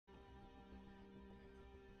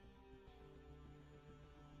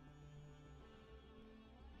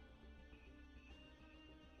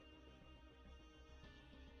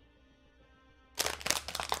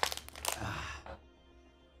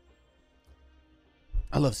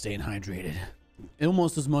I love staying hydrated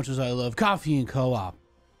almost as much as I love coffee and co-op,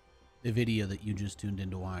 the video that you just tuned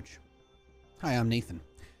in to watch. Hi, I'm Nathan.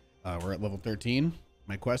 We're at level 13.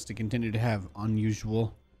 My quest to continue to have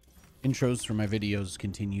unusual intros for my videos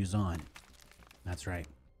continues on. That's right.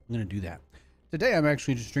 I'm going to do that. Today, I'm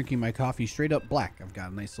actually just drinking my coffee straight up black. I've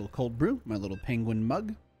got a nice little cold brew, my little penguin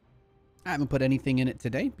mug. I haven't put anything in it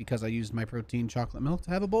today because I used my protein chocolate milk to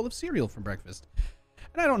have a bowl of cereal for breakfast.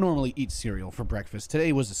 And I don't normally eat cereal for breakfast.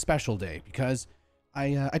 Today was a special day because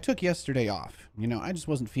I took yesterday off. You know, I just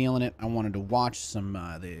wasn't feeling it. I wanted to watch some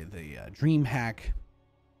the DreamHack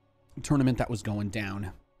tournament that was going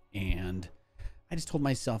down, and I just told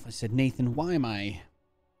myself, I said, Nathan, why am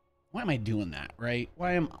I doing that, right?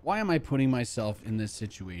 Why am I putting myself in this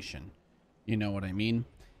situation? You know what I mean?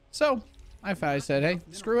 So I said, hey,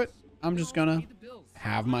 screw it. I'm just gonna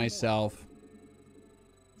have myself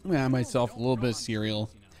a little bit of cereal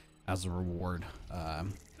as a reward.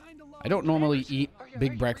 I don't normally eat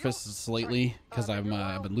big breakfasts lately because I've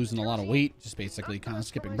been losing a lot of weight, just basically kind of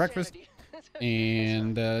skipping breakfast.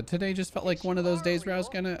 And today just felt like one of those days where I was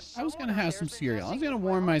gonna have some cereal. I was gonna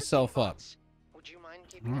warm myself up.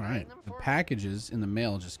 All right, the packages in the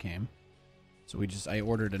mail just came, so I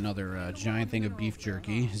ordered another giant thing of beef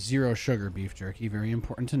jerky, 0 sugar beef jerky, very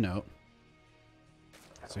important to note.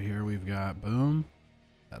 So here we've got, boom,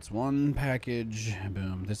 that's one package,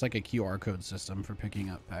 boom. There's like a QR code system for picking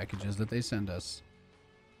up packages that they send us.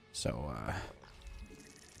 So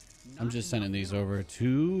I'm just sending these over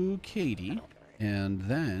to Katie, and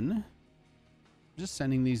then just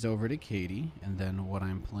sending these over to Katie, and then what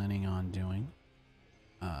I'm planning on doing.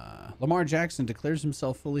 Lamar Jackson declares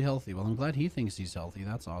himself fully healthy. Well, I'm glad he thinks he's healthy.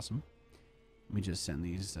 That's awesome. Let me just send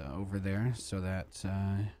these over there so that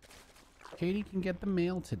Katie can get the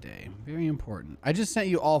mail today. Very important. I just sent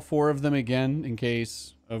you all 4 of them again in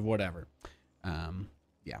case of whatever.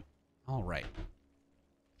 Yeah. All right.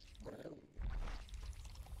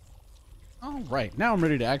 All right. Now I'm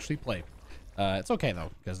ready to actually play. It's okay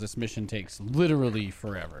though, because this mission takes literally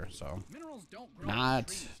forever. So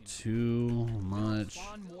not too much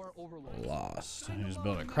lost. I just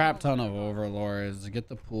built a crap ton of overlords, get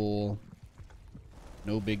the pool.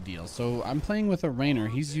 No big deal. So I'm playing with a Rainer.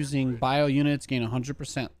 He's using bio units, gain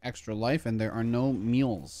 100% extra life, and there are no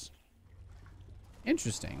mules.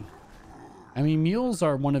 Interesting. I mean, mules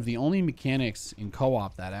are one of the only mechanics in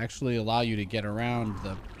co-op that actually allow you to get around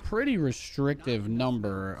the pretty restrictive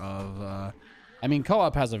number of... I mean,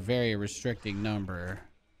 co-op has a very restricting number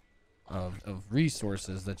of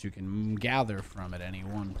resources that you can gather from at any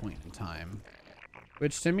one point in time.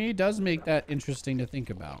 Which to me does make that interesting to think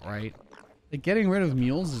about, right? Like, getting rid of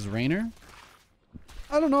mules as Rainer?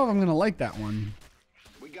 I don't know if I'm going to like that one.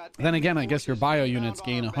 Then again, I guess your bio units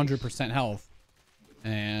gain 100% health.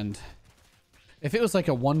 And if it was like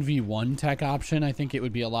a 1v1 tech option, I think it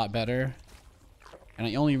would be a lot better. And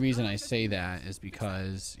the only reason I say that is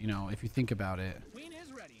because, you know, if you think about it,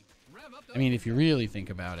 I mean, if you really think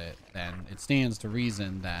about it, then it stands to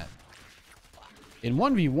reason that in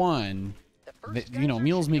 1v1, you know,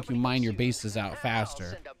 mules make you mine your bases out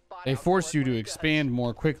faster. They force you to expand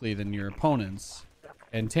more quickly than your opponents.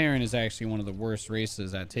 And Terran is actually one of the worst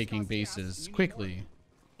races at taking bases quickly,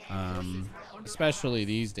 especially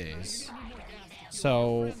these days.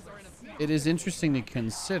 So it is interesting to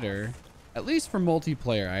consider, at least for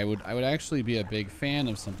multiplayer. I would actually be a big fan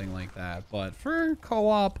of something like that. But for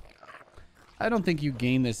co-op, I don't think you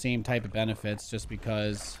gain the same type of benefits just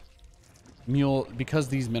because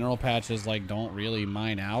these mineral patches like don't really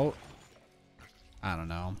mine out. I don't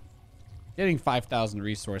know. Getting 5,000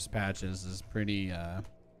 resource patches is pretty, I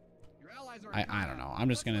don't know. I'm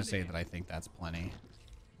just going to say that I think that's plenty.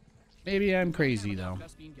 Maybe I'm crazy, though.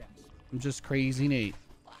 I'm just crazy, Nate.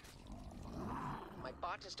 My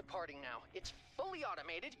bot is departing now. It's fully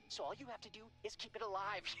automated, so all you have to do is keep it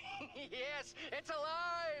alive. Yes, it's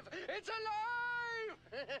alive! It's alive!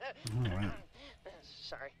 All right.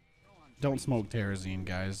 Sorry. Don't smoke terrazine,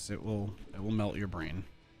 guys. It will melt your brain.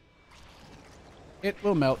 It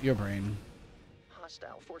will melt your brain.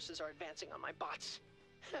 Hostile forces are advancing on my bots.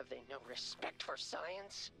 Have they no respect for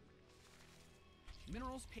science?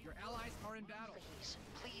 Minerals, your allies are in battle. Please,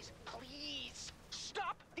 please, please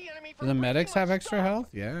stop the enemy Do from the medics have us. extra Stop! health?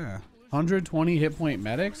 Yeah. 120 hit point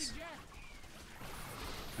medics?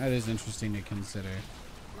 That is interesting to consider.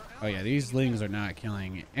 Oh yeah, these lings are not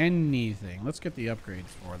killing anything. Let's get the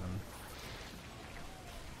upgrades for them.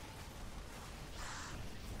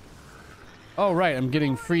 Oh, right. I'm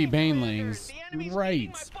getting free banelings.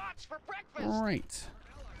 Right. Right.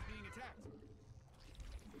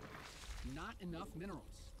 Not enough minerals.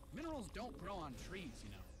 Minerals don't grow on trees, you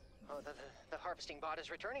know. Oh, the harvesting bot is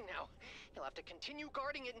returning now. You'll have to continue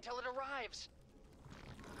guarding it until it arrives.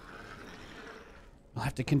 I'll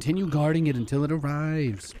have to continue guarding it until it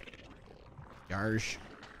arrives. Yarsh.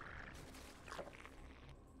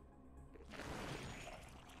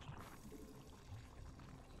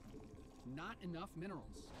 Not enough minerals.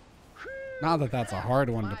 Not that that's a hard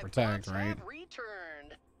one to My protect, bots right? have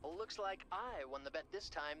returned. Looks like I won the bet this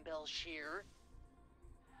time, Belshear.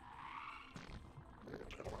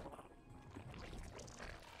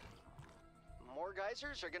 More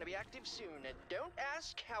geysers are going to be active soon, and don't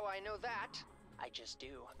ask how I know that. I just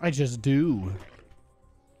do. I just do.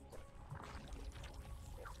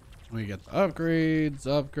 We get the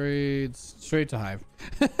upgrades, straight to Hive.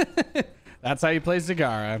 That's how you play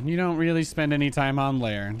Zagara. You don't really spend any time on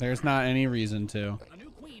Lair. There's not any reason to. A new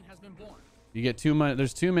queen has been born. You get too much.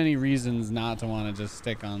 There's too many reasons not to want to just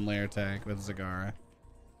stick on Lair tech with Zagara.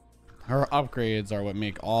 Her upgrades are what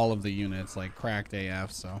make all of the units like cracked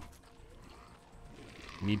AF, so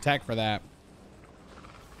you need tech for that.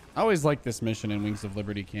 I always like this mission in Wings of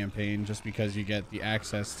Liberty campaign just because you get the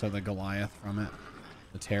access to the Goliath from it,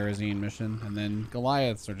 the Terrazine mission, and then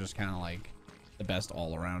Goliaths are just kind of like the best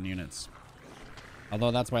all-around units.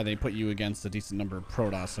 Although that's why they put you against a decent number of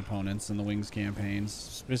Protoss opponents in the Wings campaigns,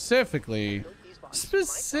 specifically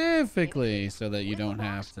so that you don't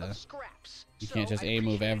have to. You can't just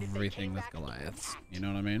A-move everything with Goliaths. You know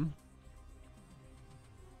what I mean?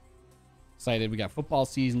 Excited. We got football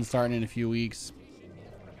season starting in a few weeks.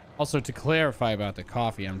 Also, to clarify about the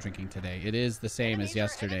coffee I'm drinking today, it is the same as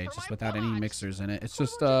yesterday, just without any mixers in it. It's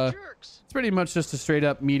just, it's pretty much just a straight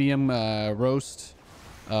up medium roast.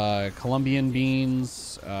 Colombian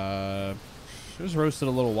beans. It was roasted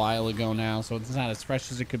a little while ago now, so it's not as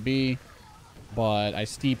fresh as it could be. But I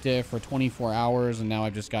steeped it for 24 hours, and now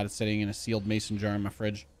I've just got it sitting in a sealed mason jar in my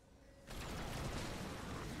fridge.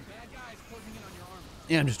 Bad guys closing in on your armor.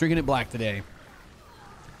 Yeah, I'm just drinking it black today.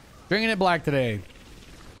 Drinking it black today.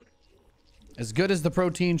 As good as the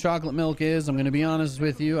protein chocolate milk is, I'm going to be honest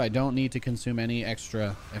with you, I don't need to consume any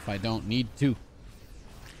extra if I don't need to.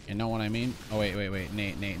 You know what I mean? Oh, wait.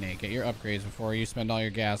 Nate. Get your upgrades before you spend all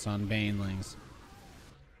your gas on banelings.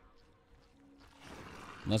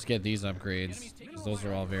 Let's get these upgrades, because those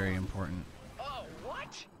are all very important. Oh,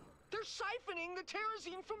 what? They're siphoning the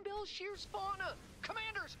Terrazine from Belshear's fauna.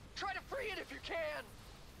 Commanders, try to free it if you can.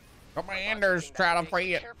 Commanders, try to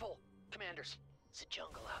free it. Careful. Commanders, it's a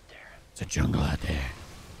jungle out there. It's a jungle out there.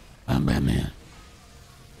 I'm Batman.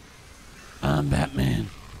 I'm Batman.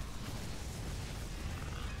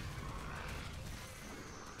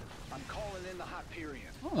 I'm calling in the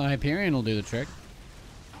Hyperion. Oh, the Hyperion will do the trick.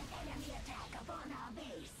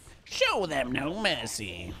 Show them no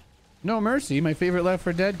mercy. No mercy, my favorite Left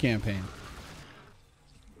 4 Dead campaign.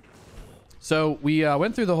 So we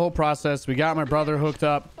went through the whole process. We got my brother hooked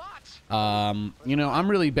up. You know, I'm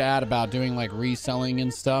really bad about doing like reselling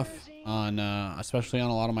and stuff on, especially on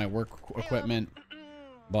a lot of my work equipment.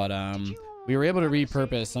 But we were able to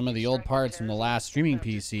repurpose some of the old parts from the last streaming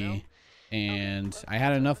PC, and I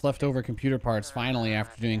had enough leftover computer parts finally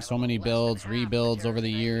after doing so many builds, rebuilds over the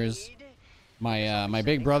years. My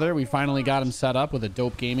big brother, we finally got him set up with a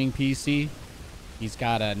dope gaming PC. He's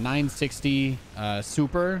got a 960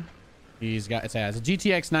 Super. It has a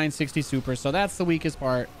GTX 960 Super, so that's the weakest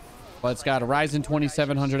part. But it's got a Ryzen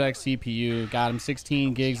 2700X CPU. Got him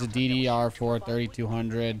 16 gigs of DDR4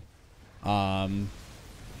 3200.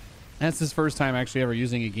 That's his first time actually ever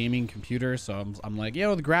using a gaming computer, so I'm like, you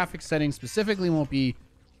know, the graphics settings specifically won't be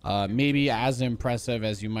maybe as impressive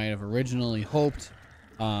as you might have originally hoped.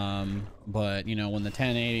 But you know, when the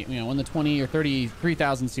 1080, you know, when the 20 or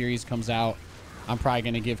 30,000 series comes out, I'm probably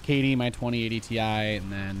going to give Katie my 2080 Ti,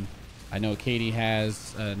 and then I know Katie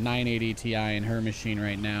has a 980 Ti in her machine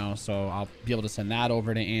right now, so I'll be able to send that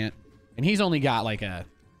over to Ant. And he's only got like a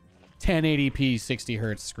 1080p 60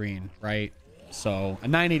 hertz screen, right? So a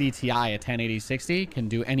 980 Ti at 1080 60 can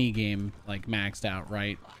do any game like maxed out,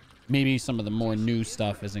 right? Maybe some of the more new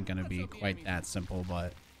stuff isn't going to be quite that simple,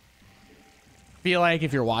 but feel like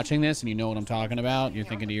if you're watching this and you know what I'm talking about, you're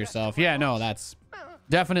thinking to yourself, yeah, no, that's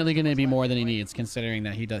definitely going to be more than he needs, considering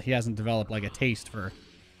that he hasn't developed like a taste for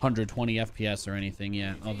 120 FPS or anything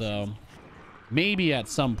yet. Although maybe at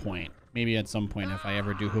some point, if I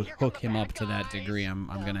ever do hook him up to that degree, I'm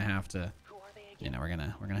going to have to, you know, we're going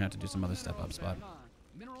to have to do some other step ups, but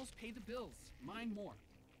Minerals pay the bills. Mine more.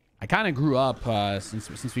 I kind of grew up,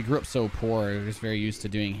 since we grew up so poor, we're just very used to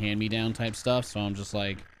doing hand-me-down type stuff. So I'm just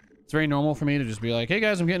like, it's very normal for me to just be like, hey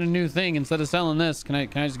guys, I'm getting a new thing. Instead of selling this, can I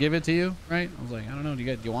just give it to you? Right? I was like, I don't know. Do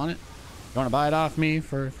you want it? You want to buy it off me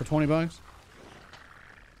for 20 bucks?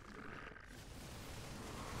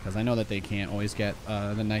 because I know that they can't always get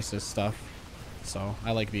the nicest stuff. So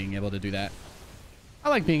I like being able to do that.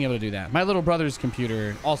 My little brother's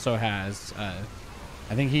computer also has,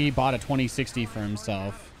 I think he bought a 2060 for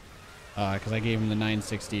himself because I gave him the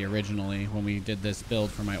 960 originally when we did this build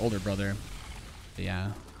for my older brother. But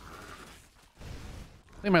yeah.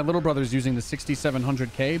 I think my little brother's using the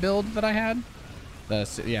 6700K build that I had. The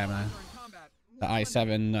i7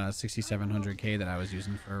 6700K that I was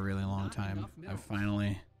using for a really long time. I've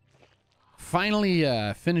finally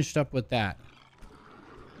finished up with that.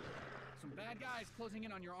 Some bad guys closing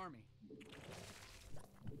in on your army.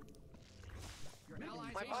 Your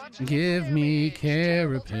allies Give me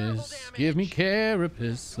Carapace. Give me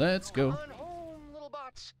Carapace. Let's go.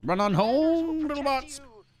 Run on home, little bots.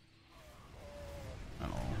 Oh.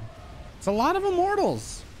 It's a lot of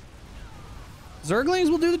immortals. Zerglings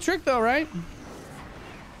will do the trick though, right?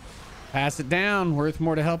 Pass it down. Worth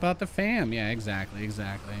more to help out the fam. Yeah, exactly.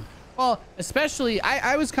 Well, especially,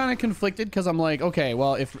 I was kind of conflicted because I'm like, okay,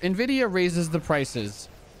 well, if NVIDIA raises the prices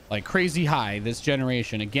like crazy high this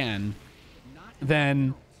generation again,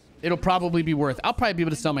 then it'll probably be worth, I'll probably be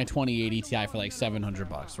able to sell my 2080 Ti for like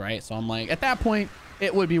 $700, right? So I'm like, at that point,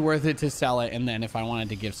 it would be worth it to sell it. And then if I wanted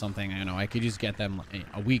to give something, I don't know, I could just get them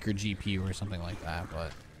a weaker GPU or something like that.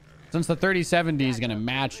 But since the 3070 is going to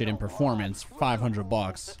match it in performance,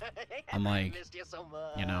 $500, I'm like,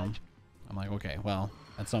 you know, I'm like, okay, well,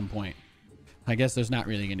 at some point, I guess there's not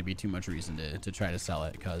really going to be too much reason to try to sell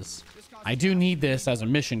it because I do need this as a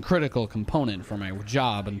mission critical component for my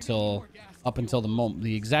job up until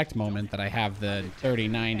the exact moment that I have the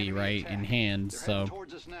 3090 right in hand. So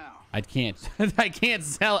I can't I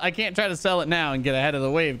can't try to sell it now and get ahead of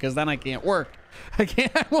the wave because then I can't work.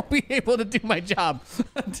 I won't be able to do my job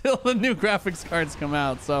until the new graphics cards come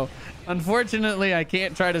out. So unfortunately, I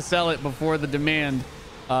can't try to sell it before the demand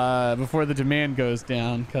goes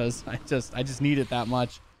down because I just need it that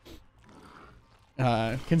much.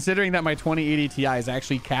 Considering that my 2080 Ti is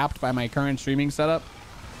actually capped by my current streaming setup,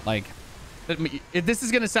 like this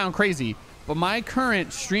is gonna sound crazy, but my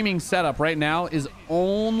current streaming setup right now is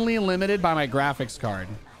only limited by my graphics card.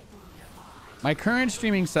 My current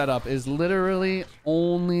streaming setup is literally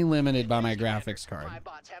only limited by my graphics card.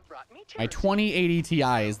 My 2080 Ti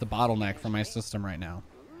is the bottleneck for my system right now,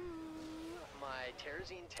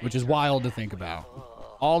 which is wild to think about.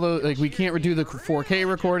 Although, like, we can't do the 4K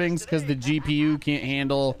recordings because the GPU can't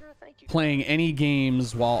handle playing any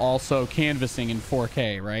games while also canvassing in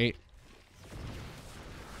 4K, right?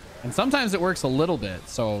 And sometimes it works a little bit.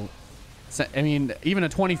 So, I mean, even a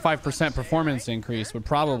 25% performance increase would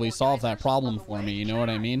probably solve that problem for me. You know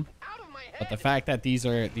what I mean? But the fact that these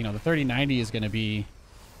are, you know, the 3090 is going to be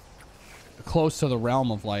close to the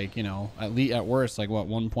realm of, like, you know, at least at worst, like what,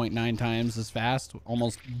 1.9 times as fast,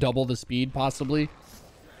 almost double the speed possibly.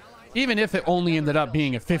 Even if it only ended up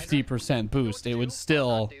being a 50% boost, it would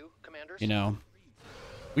still, you know,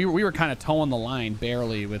 we were kind of towing the line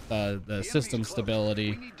barely with the system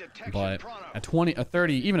stability, but a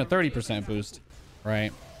 30, even a 30% boost,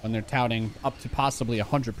 right? When they're touting up to possibly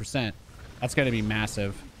 100%, that's going to be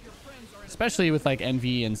massive. Especially with like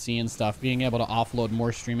NVENC and stuff, being able to offload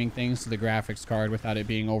more streaming things to the graphics card without it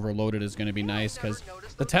being overloaded is going to be nice, because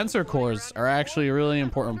the tensor cores are actually a really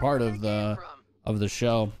important part of the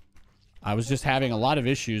show. I was just having a lot of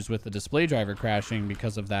issues with the display driver crashing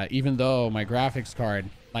because of that, even though my graphics card,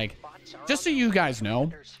 like, just so you guys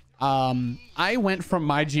know, I went from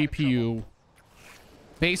my GPU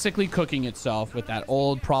basically cooking itself with that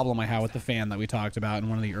old problem I had with the fan that we talked about in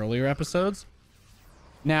one of the earlier episodes.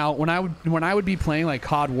 Now, when I would be playing like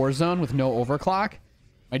COD Warzone with no overclock,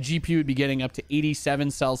 my GPU would be getting up to 87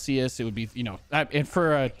 Celsius. It would be, you know, and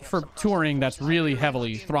for touring, that's really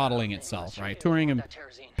heavily throttling itself, right? Touring and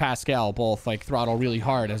Pascal both like throttle really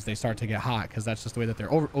hard as they start to get hot, because that's just the way that their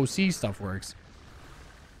OC stuff works.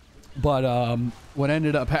 But what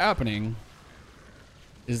ended up happening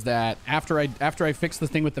is that after I fixed the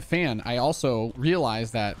thing with the fan, I also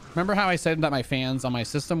realized that, remember how I said that my fans on my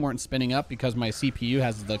system weren't spinning up because my CPU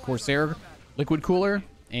has the Corsair liquid cooler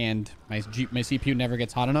and my CPU never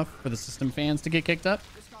gets hot enough for the system fans to get kicked up?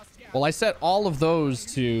 Well, I set all of those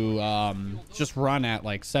to just run at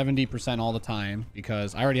like 70% all the time,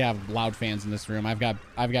 because I already have loud fans in this room. I've got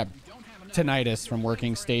tinnitus from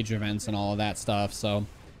working stage events and all of that stuff, so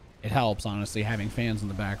it helps, honestly, having fans in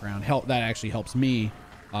the background. That actually helps me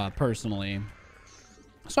personally.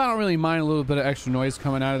 So I don't really mind a little bit of extra noise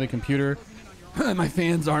coming out of the computer. My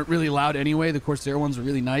fans aren't really loud anyway. The Corsair ones are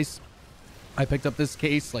really nice. I picked up this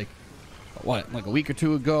case like a week or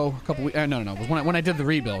two ago, a couple weeks. No, it was when I did the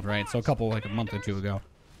rebuild, right? So like a month or two ago.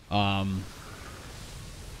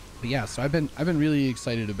 But yeah, so I've been really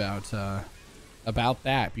excited about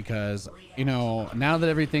that because, you know, now that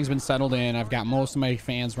everything's been settled in, I've got most of my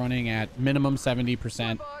fans running at minimum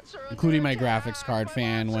 70%, including my graphics card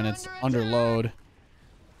fan when it's under load.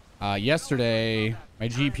 Yesterday, my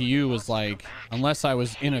GPU was like, unless I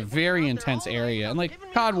was in a very intense area, and like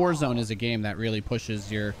COD Warzone is a game that really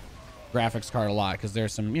pushes your graphics card a lot because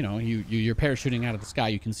there's some, you know, you're parachuting out of the sky,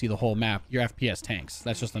 you can see the whole map. Your FPS tanks.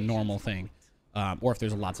 That's just a normal thing. Or if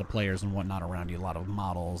there's lots of players and whatnot around you, a lot of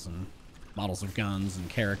models and models of guns and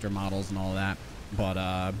character models and all that. But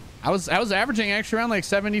I was averaging actually around like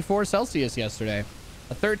 74 Celsius yesterday,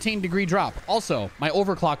 a 13-degree drop. Also, my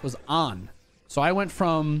overclock was on, so I went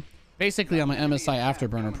from basically on my MSI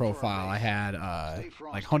Afterburner profile, I had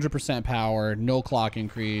like 100% power, no clock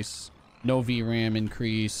increase, no VRAM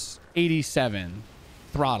increase, 87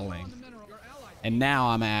 throttling, and now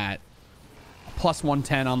I'm at plus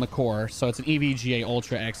 110 on the core, so it's an EVGA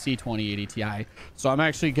Ultra XC 2080 Ti. So I'm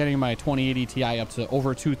actually getting my 2080 Ti up to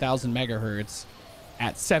over 2,000 megahertz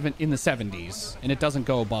at in the 70s, and it doesn't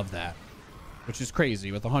go above that, which is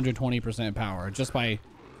crazy with 120% power just by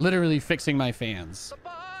literally fixing my fans.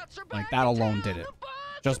 Like that alone did it,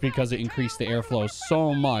 just because it increased the airflow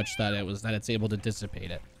so much that it's able to dissipate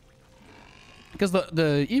it. Because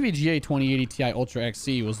the EVGA 2080 Ti Ultra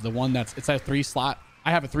XC was the one it's a 3-slot.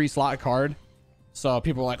 I have a 3-slot card. So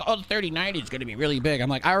people are like, oh, the 3090 is going to be really big. I'm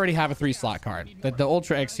like, I already have a 3-slot card. The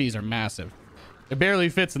Ultra XCs are massive. It barely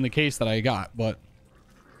fits in the case that I got, but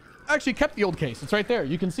I actually kept the old case. It's right there.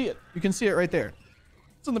 You can see it. You can see it right there.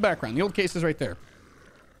 It's in the background. The old case is right there.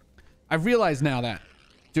 I've realized now that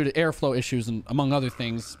due to airflow issues and among other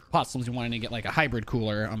things, possibly wanting to get like a hybrid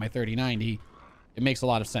cooler on my 3090, it makes a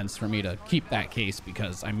lot of sense for me to keep that case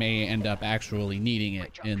because I may end up actually needing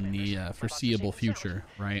it in the foreseeable future,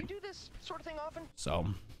 right? So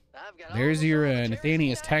there's your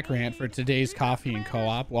Nathanias tech rant for today's coffee and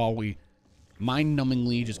co-op, while we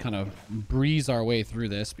mind-numbingly just kind of breeze our way through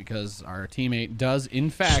this because our teammate does in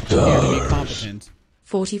fact appear to be competent.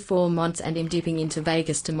 44 months and I'm dipping into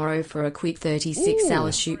Vegas tomorrow for a quick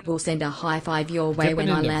 36-hour shoot. We'll send a high five your way when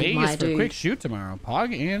I land Vegas my for dude. A quick shoot tomorrow.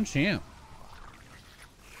 Pog and Champ.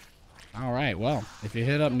 All right, well, if you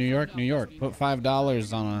hit up New York, put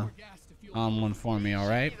 $5 on one for me, all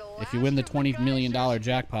right? If you win the $20 million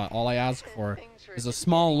jackpot, all I ask for is a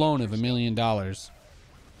small loan of $1 million.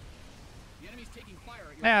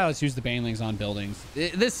 Yeah, let's use the banelings on buildings.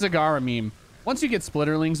 This Zagara meme, once you get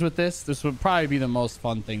splitterlings with this would probably be the most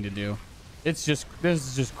fun thing to do. This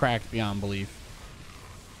is just cracked beyond belief.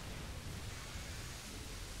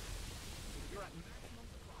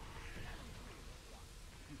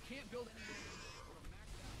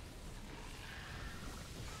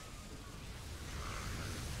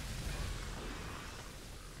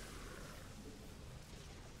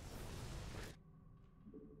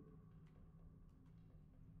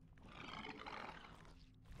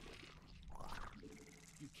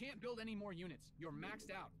 Can't build any more units. You're maxed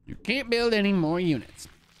out. You can't build any more units.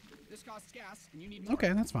 This costs gas, and you need more.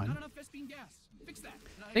 Okay, that's fine. Not enough Vespine gas. Fix that.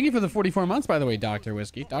 Thank you for the 44 months, by the way, Dr.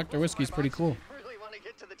 Whiskey. Dr. Whiskey's pretty cool. Really want to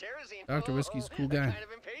get to the terrazine. Dr. Whiskey's a cool guy. I'm kind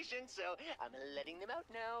of impatient, so I'm letting them out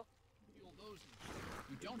now.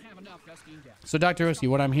 You don't have enough Vespine gas. So, Dr. Whiskey,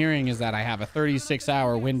 what I'm hearing is that I have a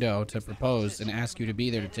 36-hour window to propose and ask you to be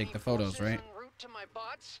there to take the photos, right?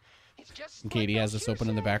 And Katie has this open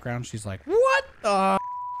in the background. She's like, what the?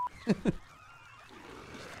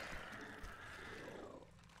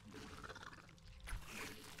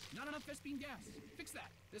 Not enough Vespine gas. Fix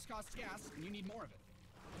that. This costs gas, and you need more of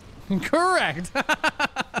it. Correct.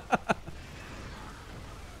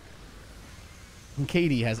 And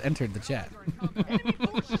Katie has entered the chat. Enemy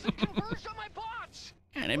forces have converged on my bots.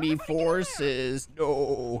 Enemy forces.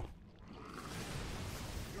 No.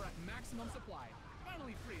 You're at maximum supply.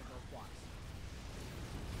 Finally free of those blocks.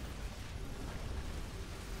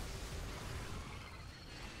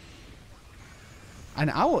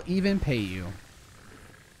 And I will even pay you.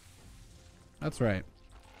 That's right.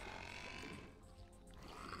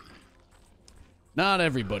 Not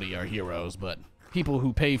everybody are heroes, but people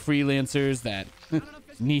who pay freelancers that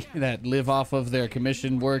that live off of their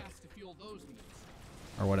commission work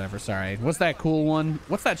or whatever. Sorry. What's that cool one?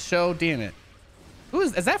 What's that show? Damn it. Who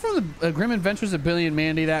is that from the Grim Adventures of Billy and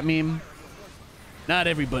Mandy, that meme? Not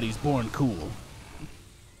everybody's born cool.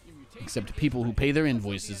 Except people who pay their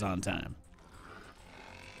invoices on time.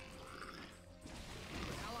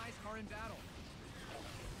 Allies are in battle.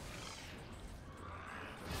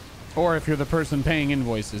 Or if you're the person paying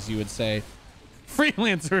invoices, you would say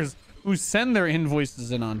freelancers who send their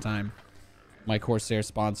invoices in on time. My Corsair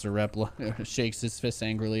sponsor rep shakes his fist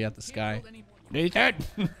angrily at the sky. Nathan,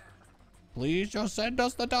 Please just send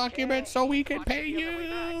us the document so we can pay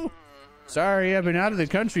you. Sorry, I've been out of the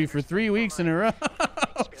country for 3 weeks in a row.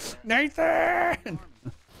 Nathan!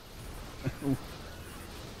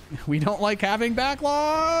 We don't like having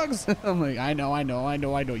backlogs. I'm like, I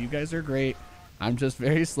know. You guys are great. I'm just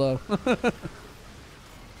very slow.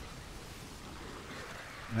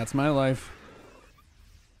 That's my life.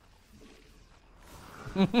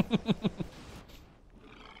 Your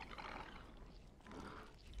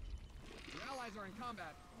allies are in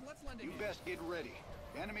combat. Let's lend a You hand. best get ready.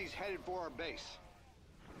 Enemies headed for our base.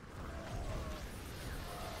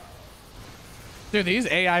 Dude, these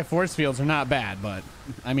AI force fields are not bad, but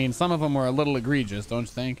I mean, some of them were a little egregious, don't you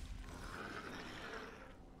think?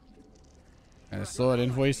 They're slow at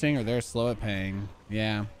invoicing, or they're slow at paying.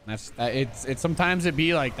 Yeah, it's sometimes it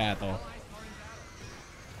be like that though.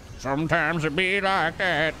 Sometimes it be like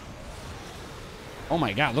that. Oh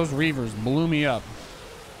my God, those Reavers blew me up.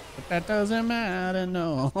 But that doesn't matter,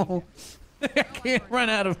 no. I can't run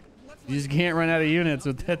out of. You just can't run out of units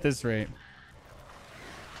at this rate.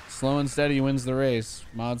 Slow and steady wins the race.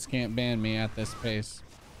 Mods can't ban me at this pace.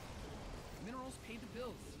 Minerals pay the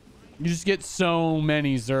bills. You just get so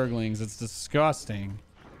many Zerglings. It's disgusting.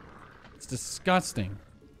 It's disgusting.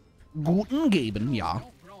 Guten Gaben, ja.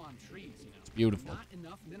 Don't grow on trees, you know. It's beautiful. Not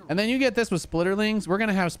enough minerals. And then you get this with Splitterlings. We're going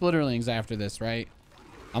to have Splitterlings after this, right?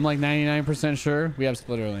 I'm like 99% sure we have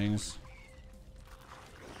Splitterlings.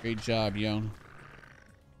 Great job, yo.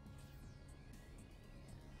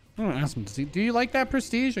 I'm gonna ask him to see. Do you like that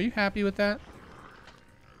prestige? Are you happy with that?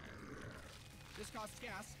 This costs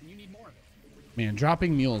gas, and you need more of it. Man,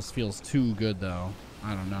 dropping mules feels too good, though.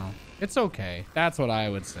 I don't know. It's okay. That's what I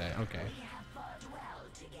would say. Okay.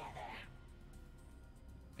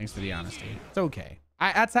 Thanks for the honesty. It's okay.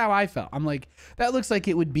 That's how I felt. I'm like, that looks like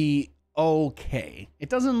it would be okay. It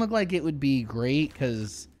doesn't look like it would be great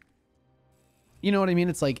because, you know what I mean?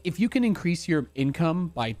 It's like, if you can increase your income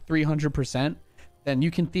by 300%, then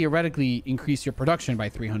you can theoretically increase your production by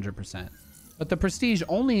 300%. But the prestige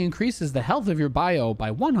only increases the health of your bio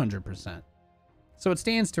by 100%. So it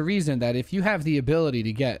stands to reason that if you have the ability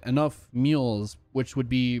to get enough mules, which would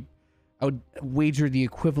be, I would wager the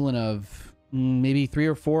equivalent of maybe 3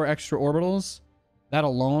 or 4 extra orbitals, that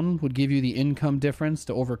alone would give you the income difference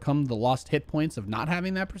to overcome the lost hit points of not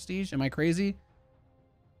having that prestige. Am I crazy?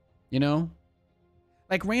 You know?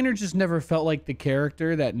 Like, Raynor just never felt like the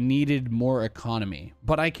character that needed more economy.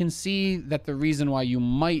 But I can see that the reason why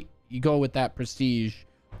you go with that prestige,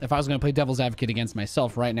 if I was going to play devil's advocate against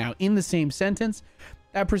myself right now, in the same sentence,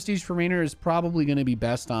 that prestige for Raynor is probably going to be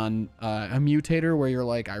best on a mutator where you're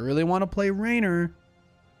like, I really want to play Raynor,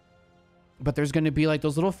 but there's going to be like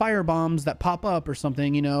those little fire bombs that pop up or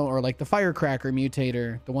something, you know, or like the firecracker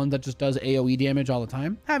mutator, the one that just does AoE damage all the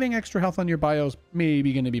time. Having extra health on your bios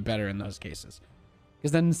maybe going to be better in those cases.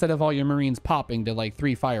 Because then instead of all your Marines popping to like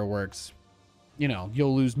 3 fireworks, you know,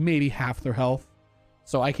 you'll lose maybe half their health.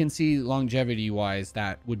 So I can see longevity-wise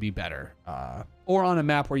that would be better. Or on a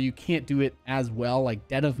map where you can't do it as well, like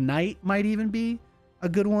Dead of Night might even be a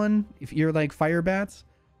good one if you're like fire bats.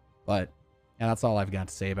 But yeah, that's all I've got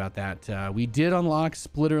to say about that. We did unlock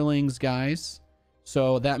Splitterlings, guys.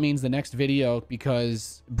 So that means the next video,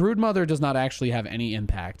 because Broodmother does not actually have any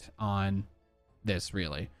impact on this,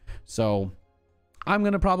 really. So I'm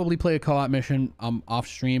going to probably play a co-op mission off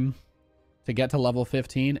stream to get to level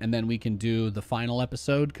 15, and then we can do the final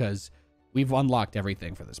episode because we've unlocked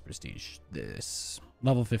everything for this prestige. This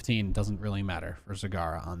level 15 doesn't really matter for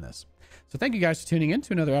Zagara on this. So thank you guys for tuning in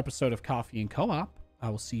to another episode of Coffee and Co-op. I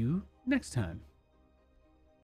will see you next time.